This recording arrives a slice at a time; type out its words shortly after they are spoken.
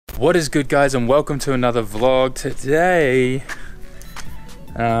What is good, guys, and welcome to another vlog. Today,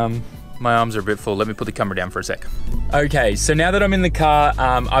 my arms are a bit full. Let me put the camera down for a sec. Okay, so now that I'm in the car,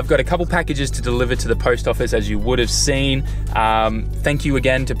 I've got a couple packages to deliver to the post office, as you would have seen. Thank you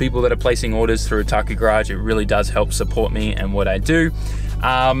again to people that are placing orders through Otaku Garage. It really does help support me and what I do.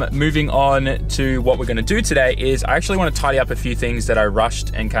 Moving on to what we're gonna do today is I actually wanna tidy up a few things that I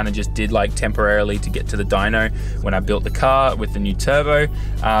rushed and kind of just did like temporarily to get to the dyno when I built the car with the new turbo.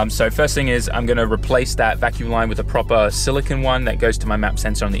 So first thing is I'm gonna replace that vacuum line with a proper silicon one that goes to my map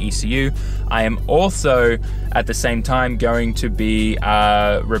sensor on the ECU. I am also at the same time going to be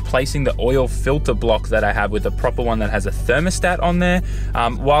replacing the oil filter block that I have with a proper one that has a thermostat on there.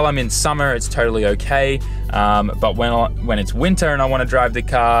 While I'm in summer, it's totally okay. But when it's winter and I want to drive the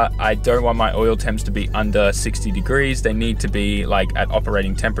car, I don't want my oil temps to be under 60 degrees. They need to be like at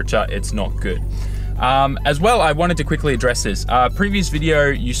operating temperature. It's not good. As well, I wanted to quickly address this. Previous video,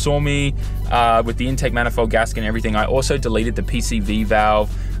 you saw me with the intake manifold gasket and everything. I also deleted the PCV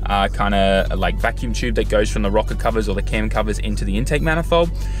valve kind of like vacuum tube that goes from the rocker covers or the cam covers into the intake manifold.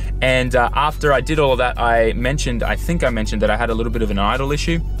 And after I did all of that, I think I mentioned that I had a little bit of an idle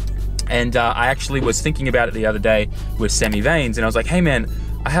issue. And I actually was thinking about it the other day with semi-vanes, and I was like, hey man,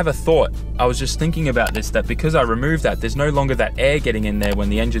 I have a thought. I was just thinking about this, that because I removed that, there's no longer that air getting in there when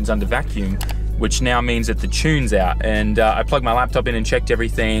the engine's under vacuum, which now means that the tune's out. And I plugged my laptop in and checked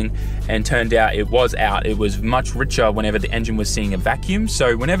everything, and turned out it was out. It was much richer whenever the engine was seeing a vacuum.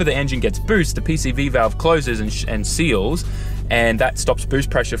 So whenever the engine gets boost, the PCV valve closes and seals, and that stops boost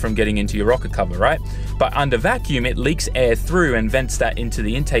pressure from getting into your rocker cover, right? But under vacuum, it leaks air through and vents that into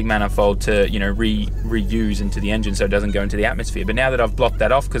the intake manifold to, you know, reuse into the engine so it doesn't go into the atmosphere. But now that I've blocked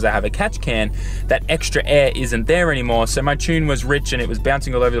that off because I have a catch can, that extra air isn't there anymore. So my tune was rich and it was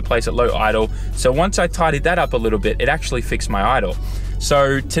bouncing all over the place at low idle. So once I tidied that up a little bit, it actually fixed my idle.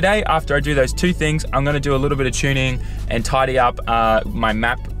 So today, after I do those two things, I'm gonna do a little bit of tuning and tidy up my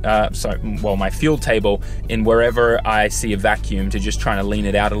map, my fuel table in wherever I see a vacuum, to just trying to lean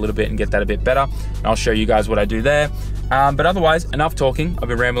it out a little bit and get that a bit better. And I'll show you guys what I do there. But otherwise, enough talking. I've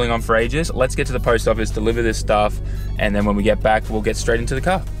been rambling on for ages. Let's get to the post office, deliver this stuff, and then when we get back, we'll get straight into the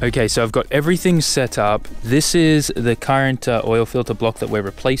car. Okay, so I've got everything set up. This is the current oil filter block that we're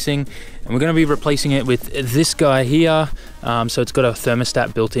replacing, and we're gonna be replacing it with this guy here. So it's got a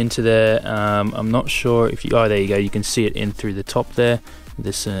thermostat built into there. I'm not sure if you, oh, there you go. You can see it in through the top there,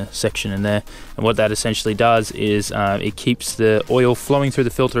 this section in there. And what that essentially does is it keeps the oil flowing through the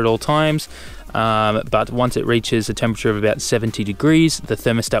filter at all times. But once it reaches a temperature of about 70 degrees, the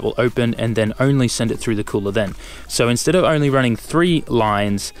thermostat will open and then only send it through the cooler then. So instead of only running 3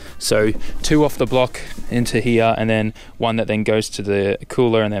 lines, so 2 off the block into here and then 1 that then goes to the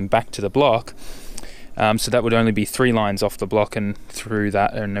cooler and then back to the block, so that would only be 3 lines off the block and through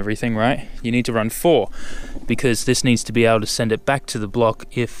that and everything, right? You need to run 4 because this needs to be able to send it back to the block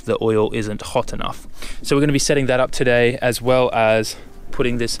if the oil isn't hot enough. So we're going to be setting that up today, as well as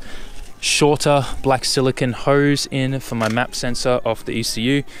putting this shorter black silicon hose in for my map sensor off the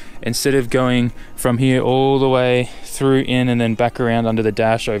ECU. Instead of going from here all the way through in and then back around under the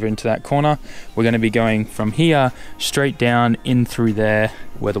dash over into that corner, we're going to be going from here straight down in through there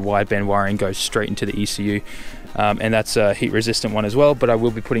where the wideband wiring goes straight into the ECU. And that's a heat resistant one as well, but I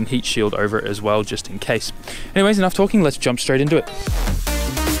will be putting heat shield over it as well, just in case. Anyways, enough talking, let's jump straight into it.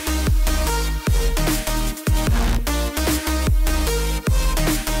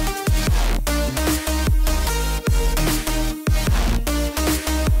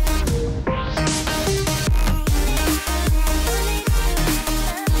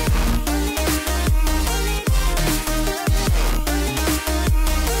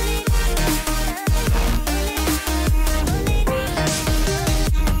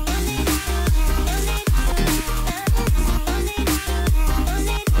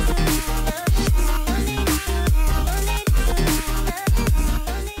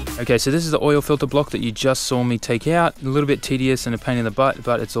 Okay, so this is the oil filter block that you just saw me take out. A little bit tedious and a pain in the butt,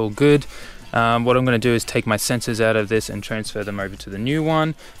 but it's all good. What I'm going to do is take my sensors out of this and transfer them over to the new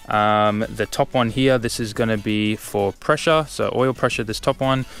one. The top one here, this is going to be for pressure, so oil pressure, this top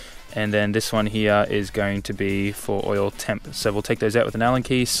one. And then this one here is going to be for oil temp. So we'll take those out with an Allen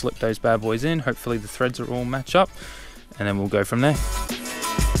key, slip those bad boys in. Hopefully the threads are all match up, and then we'll go from there.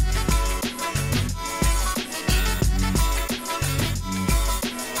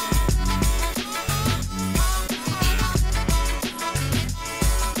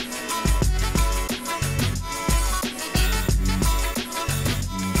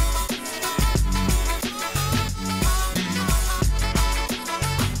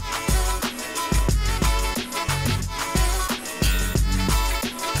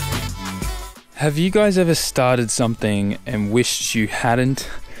 Have you guys ever started something and wished you hadn't?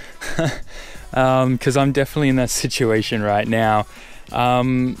 Because I'm definitely in that situation right now.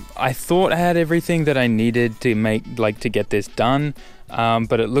 I thought I had everything that I needed to get this done,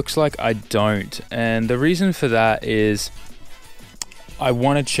 but it looks like I don't. And the reason for that is I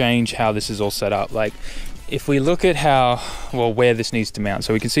want to change how this is all set up. Like, if we look at where this needs to mount,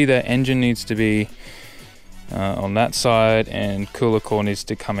 so we can see the engine needs to be on that side and cooler core needs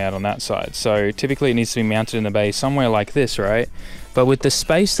to come out on that side. So typically it needs to be mounted in the bay somewhere like this, right? But with the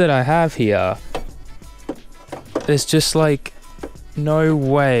space that I have here, there's just like no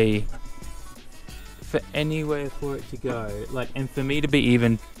way for anywhere for it to go. Like, and for me to be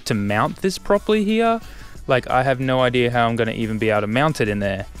even to mount this properly here, like, I have no idea how I'm going to even be able to mount it in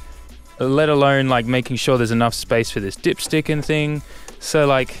there, let alone like making sure there's enough space for this dipstick and thing. So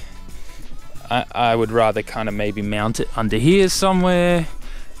like, I would rather kind of maybe mount it under here somewhere,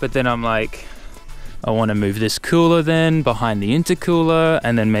 but then I'm like, I want to move this cooler then behind the intercooler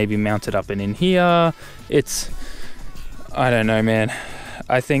and then maybe mount it up and in here. I don't know, man.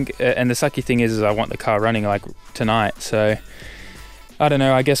 I think, and the sucky thing is I want the car running like tonight, so I don't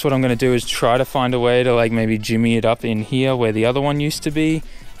know. I guess what I'm going to do is try to find a way to like maybe jimmy it up in here where the other one used to be.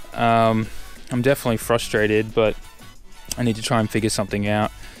 I'm definitely frustrated, but I need to try and figure something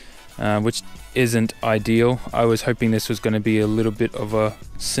out, which isn't ideal. I was hoping this was going to be a little bit of a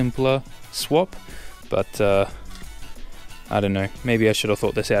simpler swap, but I don't know, maybe I should have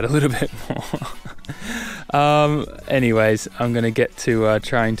thought this out a little bit more. Anyways, I'm going to get to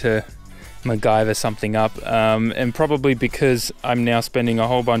trying to MacGyver something up, and probably because I'm now spending a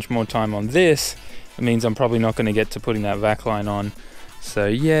whole bunch more time on this, it means I'm probably not going to get to putting that vac line on. So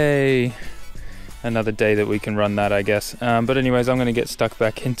yay, another day that we can run that, I guess. But anyways, I'm going to get stuck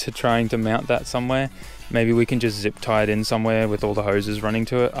back into trying to mount that somewhere. Maybe we can just zip tie it in somewhere with all the hoses running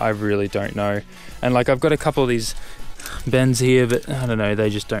to it. I really don't know. And like, I've got a couple of these bends here, but I don't know, they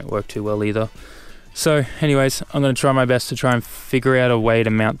just don't work too well either. So anyways, I'm going to try my best to try and figure out a way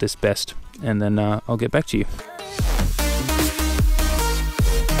to mount this best, and then I'll get back to you.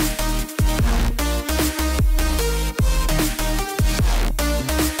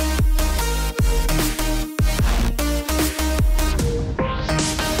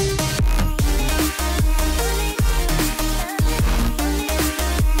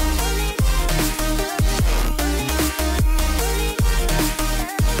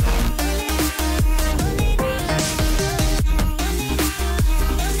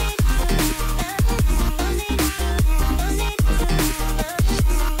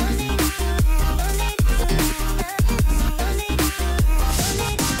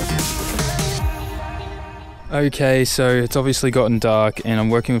 Okay, so it's obviously gotten dark and I'm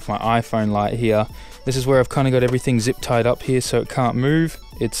working with my iPhone light here. This is where I've kind of got everything zip tied up here so it can't move.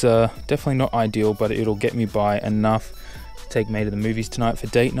 It's definitely not ideal, but it'll get me by enough to take May to the movies tonight for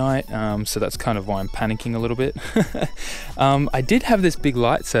date night. So that's kind of why I'm panicking a little bit. I did have this big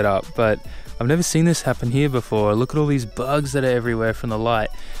light set up, but I've never seen this happen here before. Look at all these bugs that are everywhere from the light.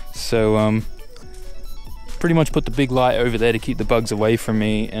 So pretty much put the big light over there to keep the bugs away from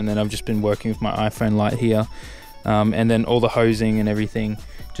me, and then I've just been working with my iPhone light here, and then all the hosing and everything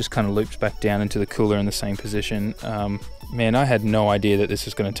just kind of loops back down into the cooler in the same position. Man, I had no idea that this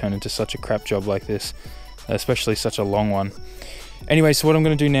was going to turn into such a crap job like this, especially such a long one. Anyway, so what I'm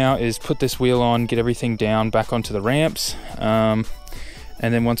going to do now is put this wheel on, get everything down back onto the ramps, and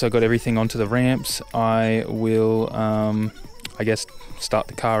then once I've got everything onto the ramps, I will I guess start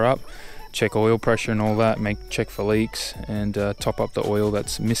the car up, check oil pressure and all that, check for leaks, and top up the oil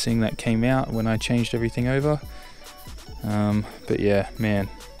that's missing that came out when I changed everything over. But yeah, man,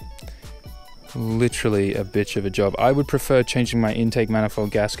 literally a bitch of a job. I would prefer changing my intake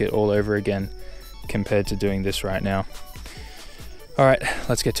manifold gasket all over again compared to doing this right now. All right,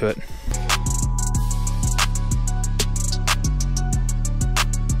 let's get to it.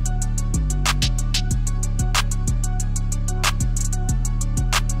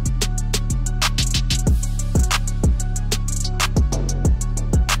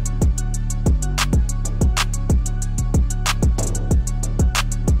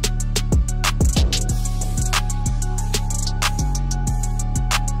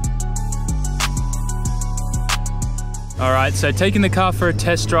 Alright, so taking the car for a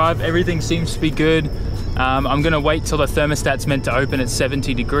test drive, everything seems to be good. I'm gonna wait till the thermostat's meant to open at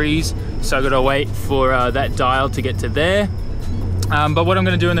 70 degrees, so I've gotta wait for that dial to get to there. But what I'm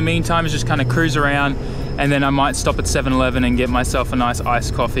gonna do in the meantime is just kind of cruise around, and then I might stop at 7-Eleven and get myself a nice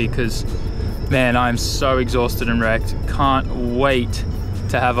iced coffee, because man, I'm so exhausted and wrecked. Can't wait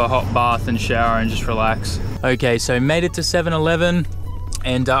to have a hot bath and shower and just relax. Okay, so made it to 7-Eleven.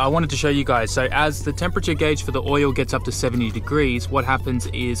 And I wanted to show you guys, so as the temperature gauge for the oil gets up to 70 degrees, what happens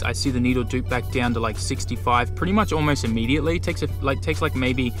is I see the needle droop back down to like 65 pretty much almost immediately. It takes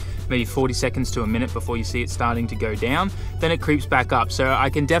maybe 40 seconds to a minute before you see it starting to go down. Then it creeps back up. So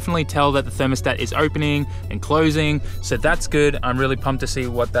I can definitely tell that the thermostat is opening and closing. So that's good. I'm really pumped to see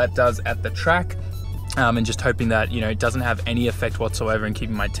what that does at the track. And just hoping that, you know, it doesn't have any effect whatsoever in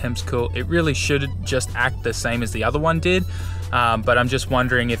keeping my temps cool. It really should just act the same as the other one did. But I'm just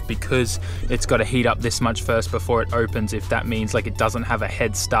wondering if, because it's got to heat up this much first before it opens, if that means like it doesn't have a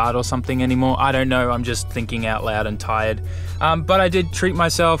head start or something anymore. I don't know, I'm just thinking out loud and tired. But I did treat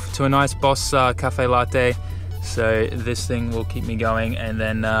myself to a nice Boss cafe latte. So this thing will keep me going, and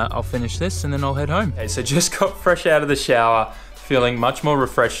then I'll finish this and then I'll head home. Okay, so just got fresh out of the shower, feeling much more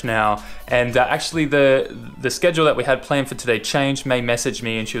refreshed now. And actually the schedule that we had planned for today changed. May messaged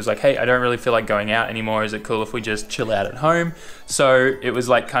me and she was like, hey, I don't really feel like going out anymore. Is it cool if we just chill out at home? So it was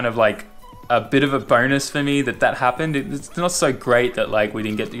like kind of like a bit of a bonus for me that happened. It's not so great that like we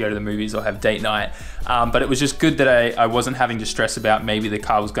didn't get to go to the movies or have date night, but it was just good that I wasn't having to stress about maybe the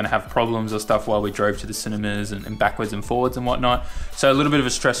car was going to have problems or stuff while we drove to the cinemas and backwards and forwards and whatnot. So a little bit of a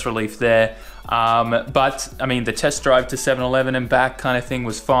stress relief there. But I mean, the test drive to 7-Eleven and back kind of thing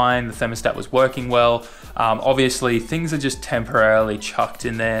was fine. The thermostat was working well. Obviously things are just temporarily chucked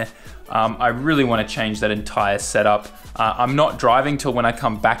in there. I really want to change that entire setup. I'm not driving till when I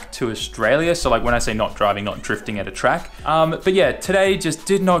come back to Australia. So like when I say not driving, not drifting at a track. But yeah, today just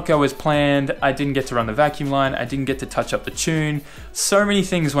did not go as planned. I didn't get to run the vacuum line. I didn't get to touch up the tune. So many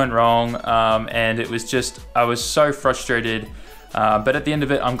things went wrong. And it was just, I was so frustrated. But at the end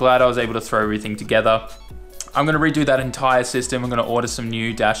of it, I'm glad I was able to throw everything together. I'm gonna redo that entire system. I'm gonna order some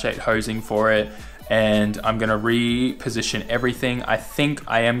new Dash 8 hosing for it, and I'm gonna reposition everything. I think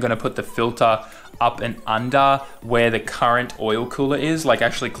I am gonna put the filter up and under where the current oil cooler is, like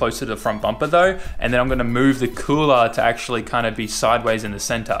actually closer to the front bumper though. And then I'm gonna move the cooler to actually kind of be sideways in the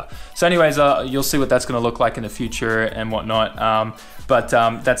center. So anyways, you'll see what that's gonna look like in the future and whatnot. But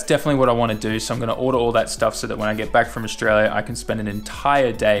that's definitely what I wanna do. So I'm gonna order all that stuff so that when I get back from Australia, I can spend an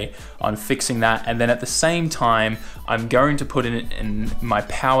entire day on fixing that. And then at the same time, I'm going to put in my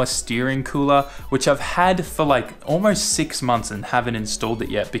power steering cooler, which I've had for like almost 6 months and haven't installed it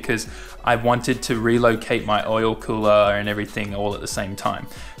yet because I wanted to relocate my oil cooler and everything all at the same time.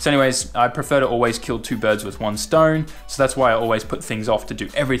 So anyways, I prefer to always kill 2 birds with 1 stone. So that's why I always put things off to do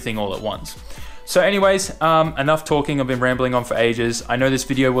everything all at once. So anyways, enough talking. I've been rambling on for ages. I know this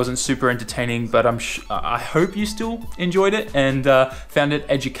video wasn't super entertaining, but I hope you still enjoyed it and found it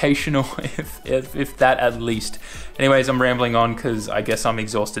educational, if that at least. Anyways, I'm rambling on because I guess I'm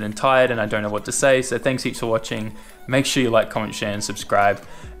exhausted and tired and I don't know what to say. So thanks heaps for watching. Make sure you like, comment, share, and subscribe.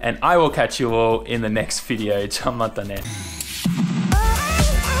 And I will catch you all in the next video. Ciao, matane.